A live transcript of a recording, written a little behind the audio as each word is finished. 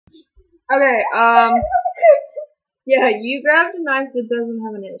Okay, yeah, you grabbed a knife that doesn't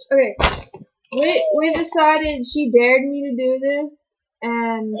have an edge. Okay, we decided she dared me to do this,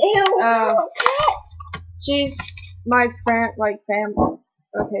 and she's my friend, like family.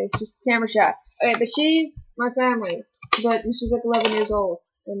 Okay, she's camera shy. Okay, but she's my family, but she's like 11 years old,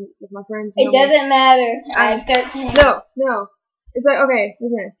 and with my friends. It doesn't matter. I'm 13. No, it's like okay,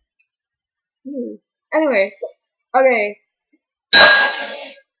 listen. Anyway, okay.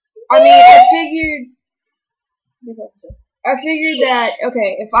 I mean, I figured that,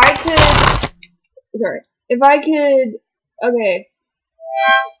 okay, if I could, okay,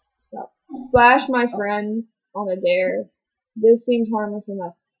 stop, flash my friends on a dare, this seems harmless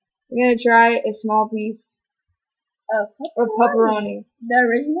enough. I'm gonna try a small piece of pepperoni. The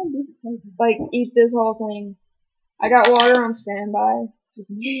original beef. Like, eat this whole thing. I got water on standby,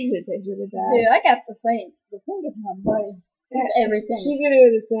 just in case it tastes really bad. Dude, I got the sink. The sink is my buddy. It's everything. She's gonna go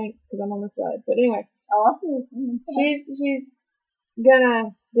to the sink, because I'm on the side. But anyway. Oh, I'll see the sink. She's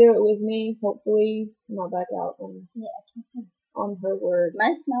gonna do it with me, hopefully. Not back out on her word.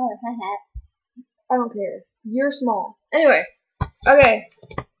 Mine's smaller. Hat. I don't care. You're small. Anyway. Okay.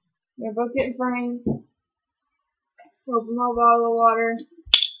 We're both getting framed. Open my bottle of water.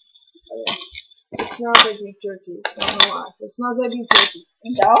 Okay. It smells like beef jerky. I don't know why. It smells like beef jerky.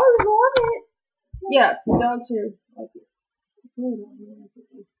 The dogs love it. Yeah, the dogs here like it.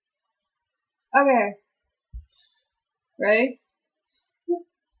 Okay. Ready?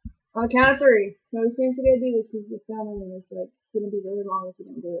 On the count of 3. No, we seem to get to do this because we're filming and it's like gonna be really long if we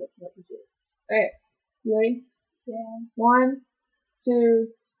don't do it. Okay. You ready? Yeah. 1, 2,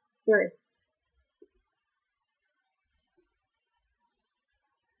 3.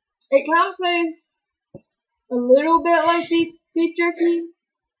 It kind of tastes a little bit like beef jerky.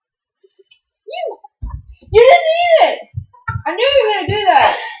 You didn't eat it! I knew you were gonna do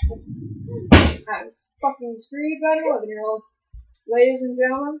that! I was fucking screwed by an 11-year-old. Ladies and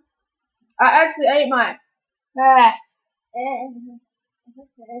gentlemen, I actually ate mine.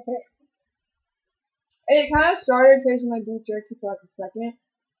 It kind of started tasting like beef jerky for like a second.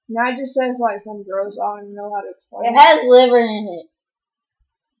 Now it just tastes like some gross. I don't even know how to explain it. It has liver in it.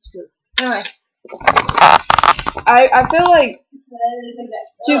 It's true. Anyway. I feel like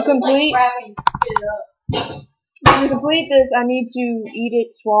to complete this, I need to eat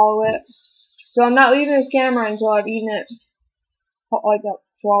it, swallow it. So I'm not leaving this camera until I've eaten it, like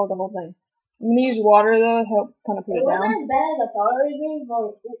swallowed the whole thing. I'm gonna use water though to help kind of put it down. It wasn't as bad as I thought it would be,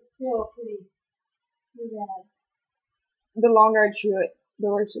 but it's still pretty bad. The longer I chew it, the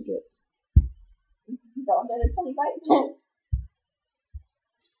worse it gets. Don't let it 25.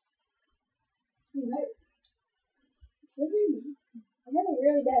 I'm getting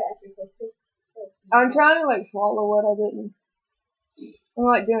really bad after this. I'm trying to like swallow what I didn't. I'm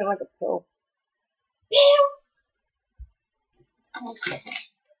like doing it like a pill. I'm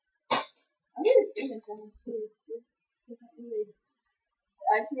gonna sing it too.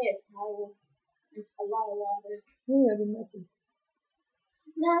 I just need a towel and a lot of water. Maybe I'll be messy.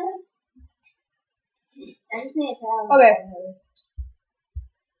 No. I just need a towel. Okay.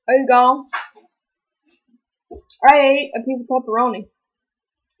 Are you gone? I ate a piece of pepperoni.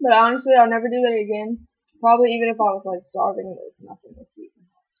 But honestly, I'll never do that again. Probably even if I was like starving and there was nothing else to eat in the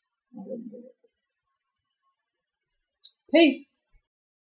house. I wouldn't do it. Peace.